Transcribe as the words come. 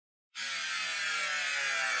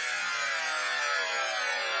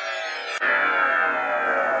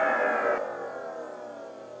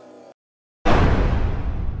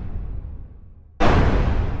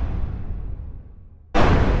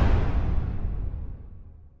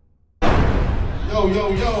Yo,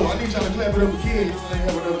 I need y'all to clap it up again. Y'all ain't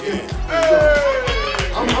have enough in.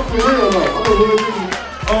 I'm for real though. I'm a real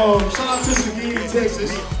nigga. Shout out to Seguin,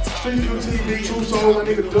 Texas. Street View TV, Truesole, my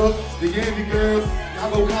nigga Duck, the Yandy girl.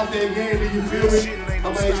 Y'all go cop that Yandy, you feel me?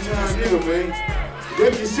 I'm an H-time nigga, man.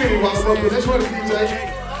 Deputy City while I'm up here. Let's run the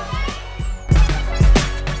DJ.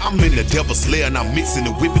 I'm in the devil's lair and I'm mixing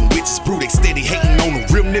and whipping witches brew. They steady hating on a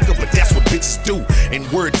real nigga, but that's what bitches do. And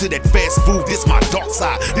word to that fast food, this my dark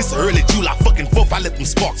side. This early July fucking 4th, I let them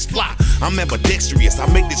sparks fly. I'm ambidextrous, I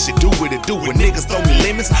make this shit do what it do. When niggas throw me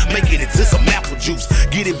lemons, make it into some apple juice.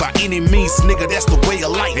 Get it by any means, nigga, that's the way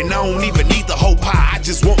of life. And I don't even need the whole pie, I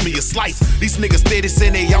just want me a slice. These niggas steady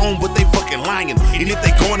saying they own, but they fucking lying. And if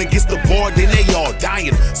they going against the board, then they all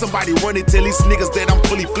dying. Somebody run and tell these niggas that I'm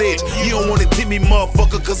fully fledged. You don't wanna tip me,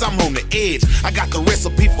 motherfucker, cause I'm on the edge. I got the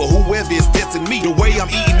recipe for whoever is testing me. The way I'm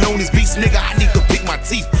eating on these beats, nigga, I need to pick my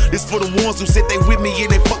teeth. This for the ones who said they with me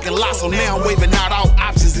and they fucking lie. So now I'm waving out all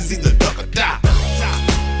options, it's either duck or die.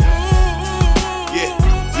 Yeah,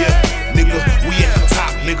 nigga, we at the top,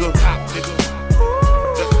 nigga.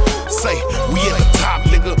 Say, we at the top,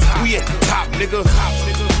 nigga. We at the top, nigga.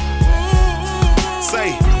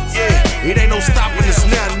 Say, yeah, it ain't no stopping us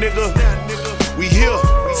now, nigga. We here,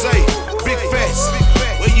 say, big facts.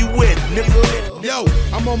 Where you at, nigga? Yo,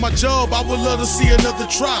 I'm on my job, I would love to see another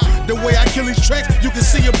try. The way I kill these tracks, you can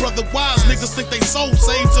see your brother wise. Niggas think they soul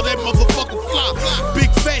saved to that motherfucker fly. Big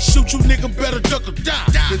fat shoot, you nigga better duck or die.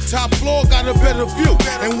 The top floor got a better view,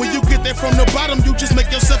 and when you get there from the bottom, you just make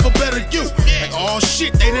yourself a better you. Like, oh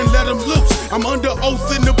shit, they didn't let him loose. I'm under oath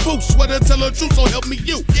in the booth, swear to tell the truth, so help me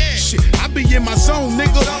you. Shit, I be in my zone,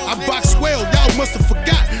 nigga. I box well, y'all must have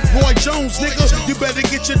forgot. Roy Jones, nigga, you better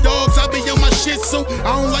get your dogs. I be on my shit, so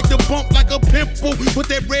I don't like to bump like a pimple. Put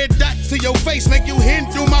that red dot to your face, make you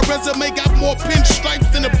Hindu. My resume got more pinstripes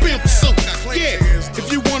than a pimp suit. Yeah, if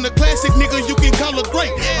you want a classic, nigga, you can call it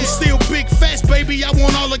great. I'm still big fast, baby, I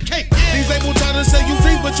want all the cake. These labels try to sell you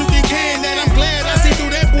dreams, but you can that. I'm glad I see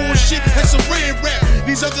through that bullshit. That's a red rap.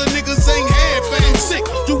 These other niggas ain't half, and I'm sick.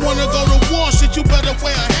 You wanna go to war, shit, you better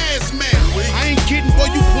wear a hazmat. I ain't kidding, boy,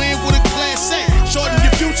 you playing with a class A. Shorten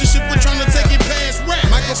your future shit, we're trying to take it past rap.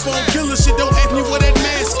 Microphone killer shit, don't ask me where that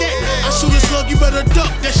mask at. I shoot a slug, you better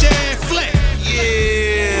duck, that shit ass flat.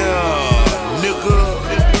 Yeah,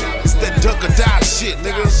 nigga. It's that duck or die shit,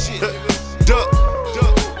 nigga. Duck,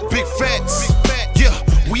 big facts. Yeah,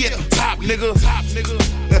 we at the top, nigga.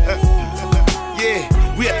 Yeah,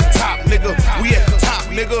 we at the top, nigga. We at the top,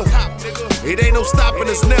 nigga. It ain't no stopping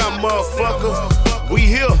us now, motherfucker. We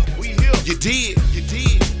here. You did.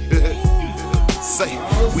 Say,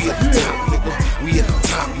 we at the top, nigga. We at the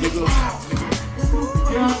top, nigga.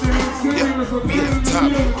 Yeah, we at the top. We at the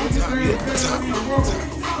top.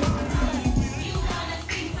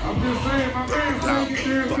 I'm just saying, my man said you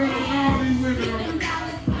there telling all these women on